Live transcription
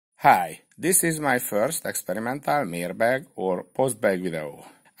Hi, this is my first experimental Mailbag or Postbag video.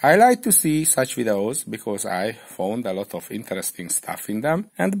 I like to see such videos because I found a lot of interesting stuff in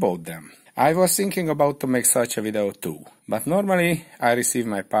them and bought them. I was thinking about to make such a video too, but normally I receive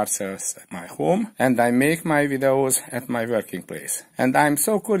my parcels at my home and I make my videos at my working place. And I'm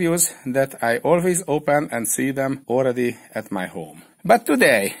so curious that I always open and see them already at my home. But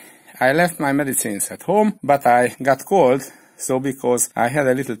today I left my medicines at home, but I got cold. So because I had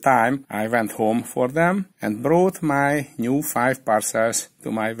a little time, I went home for them and brought my new 5 parcels to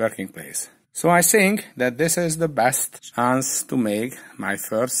my working place. So I think that this is the best chance to make my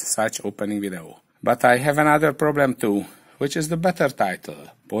first such opening video. But I have another problem too, which is the better title,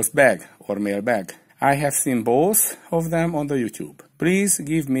 Postbag or Mailbag. I have seen both of them on the YouTube. Please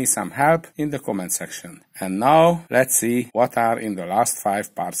give me some help in the comment section. And now let's see what are in the last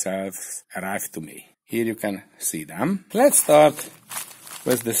 5 parcels arrived to me. Here you can see them. Let's start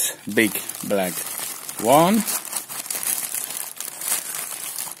with this big black one.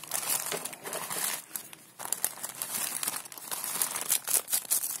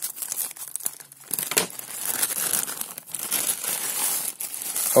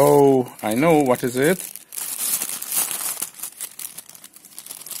 Oh, I know what is it.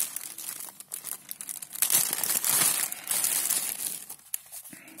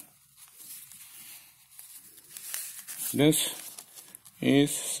 This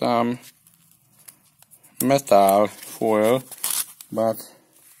is some metal foil, but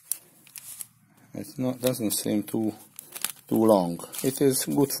it doesn't seem too long. It is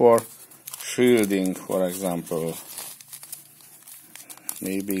good for shielding, for example,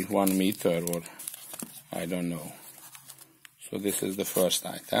 maybe 1 meter or I don't know. So this is the first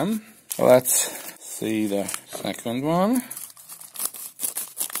item. Let's see the second one.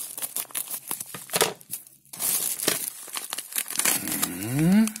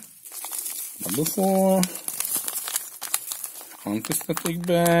 Number 4, anti-static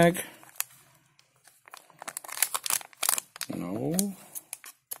bag. No.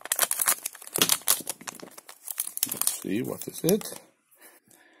 Let's see, what is it?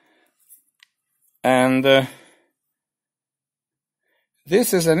 And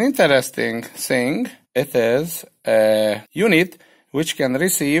this is an interesting thing. It is a unit which can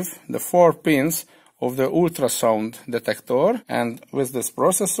receive the 4 pins of the ultrasound detector, and with this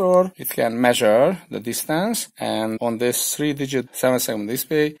processor it can measure the distance, and on this 3-digit 7-segment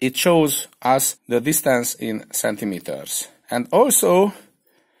display it shows us the distance in centimeters. And also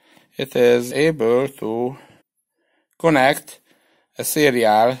it is able to connect a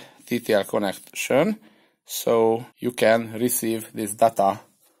serial TTL connection, so you can receive this data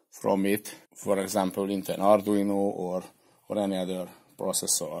from it, for example into an Arduino or any other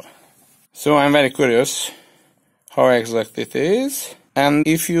processor. So I'm very curious how exact it is, and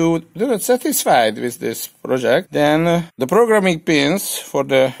if you do not satisfied with this project, then the programming pins for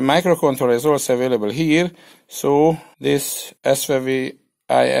the microcontroller is also available here. So this SVVIN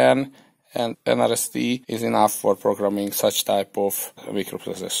and NRST is enough for programming such type of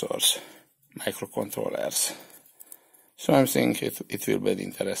microprocessors, microcontrollers. So I'm thinking it will be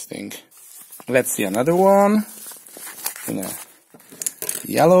interesting. Let's see another one in a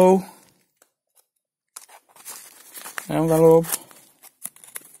yellow envelope.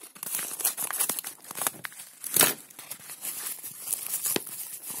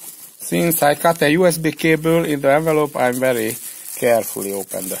 Since I cut a USB cable in the envelope, I'm very carefully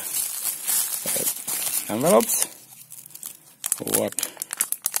open the envelopes.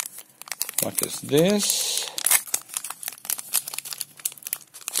 What is this?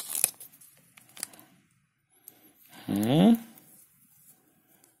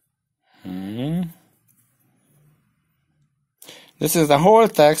 This is the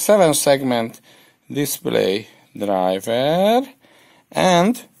Holtec 7-segment display driver,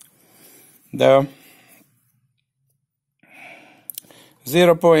 and the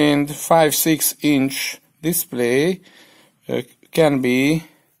 0.56 inch display can be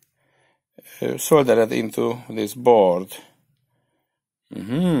soldered into this board.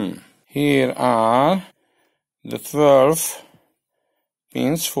 Here are the 12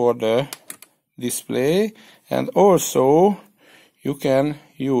 pins for the display, and also you can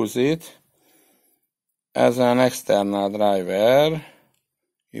use it as an external driver,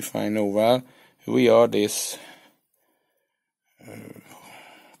 if I know well, via this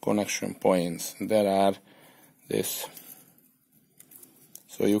connection points. There are this,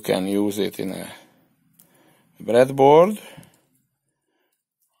 so you can use it in a breadboard.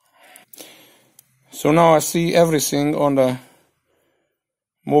 So now I see everything on the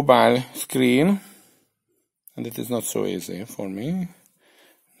mobile screen, and it is not so easy for me.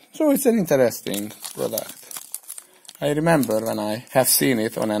 So it's an interesting product. I remember when I have seen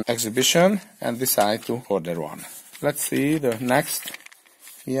it on an exhibition and decided to order one. Let's see the next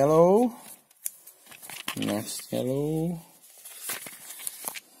yellow. Next yellow.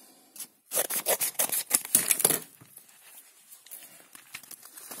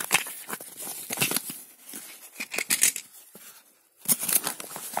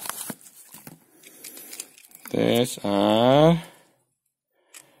 These are...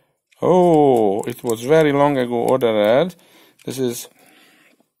 Oh, it was very long ago ordered. This is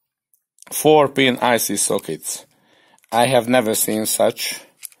 4-pin IC sockets. I have never seen such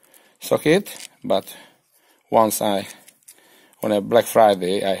socket, but once on a Black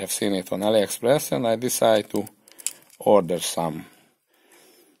Friday, I have seen it on AliExpress and I decided to order some.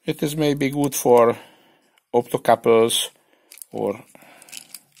 It is maybe good for optocouples or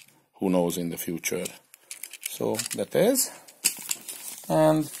who knows in the future. So that is.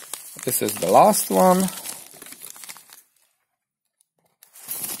 And this is the last one.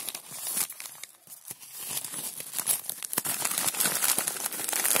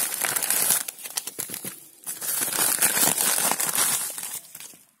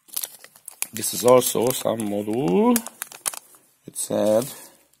 This is also some module. It said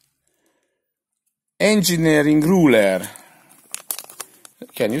engineering ruler.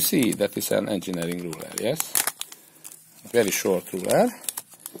 Can you see that is an engineering ruler? Yes. Very short ruler.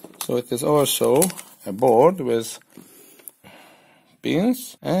 So it is also a board with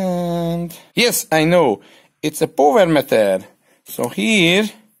pins. And yes, I know. It's a power meter. So here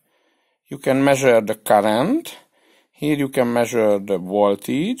you can measure the current. Here you can measure the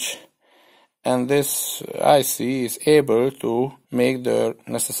voltage. And this IC is able to make the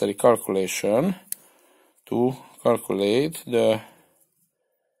necessary calculation to calculate the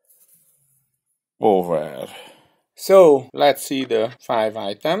power. So let's see the 5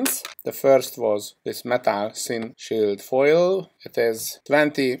 items. The first was this metal thin shield foil. It is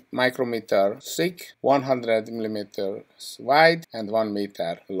 20 micrometer thick, 100 millimeters wide and 1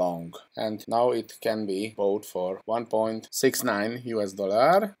 meter long. And now it can be bought for $1.69 US.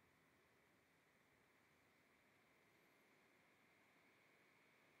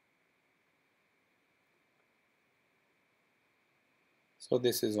 So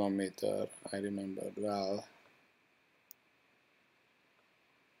this is 1 meter, I remember well.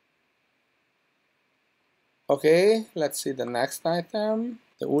 Okay, let's see the next item.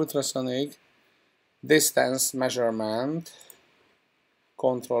 The ultrasonic distance measurement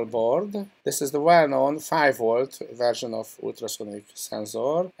control board. This is the well-known 5-volt version of ultrasonic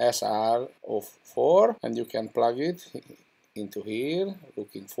sensor, SR04, and you can plug it into here,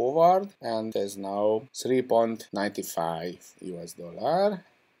 looking forward, and there's now $3.95 US.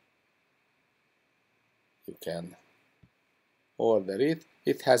 You can order it.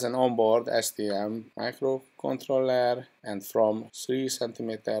 It has an onboard STM microcontroller, and from 3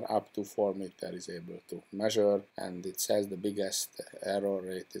 cm up to 4 meter is able to measure, and it says the biggest error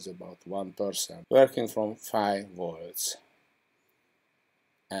rate is about 1%, working from 5 volts.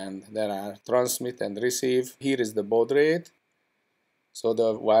 And there are transmit and receive. Here is the baud rate. So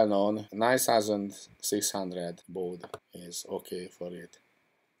the well-known 9600 baud is okay for it.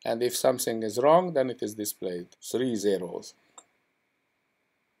 And if something is wrong, then it is displayed 3 zeros.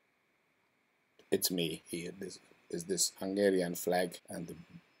 It's me here. This is this Hungarian flag and the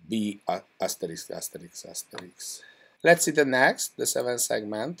B asterisk asterisk asterisk. Let's see the next, the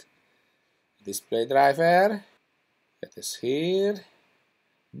 7-segment display driver. It is here,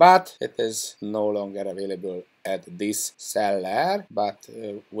 but it is no longer available at this seller. But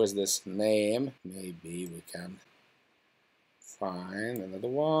with this name, maybe we can find another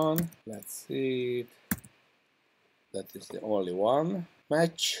one. Let's see. That is the only one.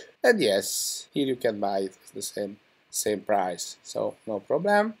 Match, and yes, here you can buy it at the same price, so no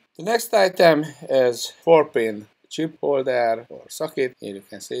problem. The next item is 4-pin chip holder or socket. Here you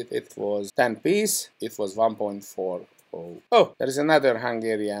can see it. It was 10 piece. It was 1.40. Oh, there is another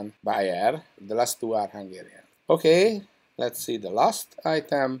Hungarian buyer. The last two are Hungarian. Okay, let's see the last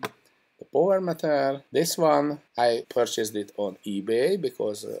item. The power meter. This one I purchased it on eBay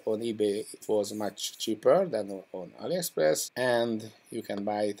because on eBay it was much cheaper than on AliExpress, and you can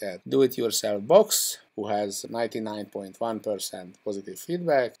buy it at do-it-yourself box, who has 99.1% positive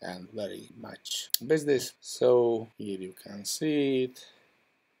feedback and very much business. So here you can see it.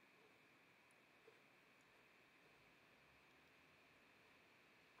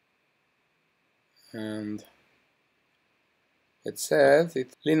 And It said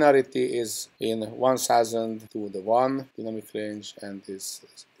its linearity is in 1000 to the 1 dynamic range and is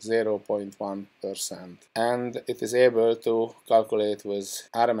 0.1%. And it is able to calculate with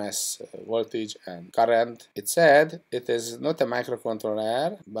RMS voltage and current. It said it is not a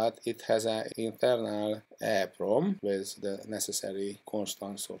microcontroller, but it has an internal EEPROM with the necessary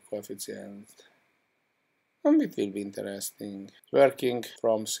constants or coefficient. And it will be interesting. Working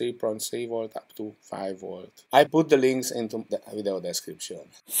from 3.3 volt up to 5 volt. I put the links into the video description.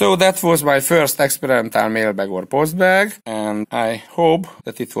 So that was my first experimental mailbag or postbag, and I hope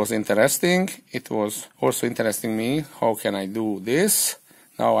that it was interesting. It was also interesting me, how can I do this?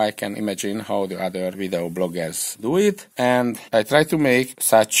 Now I can imagine how the other video bloggers do it, and I try to make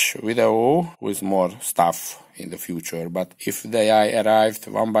such video with more stuff in the future, but if they arrived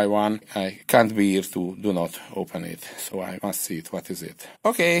one by one, I can't bear to do not open it, so I must see it. What is it?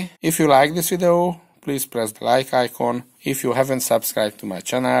 Okay, if you like this video, please press the like icon. If you haven't subscribed to my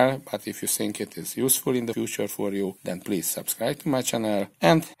channel, but if you think it is useful in the future for you, then please subscribe to my channel,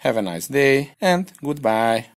 and have a nice day, and goodbye.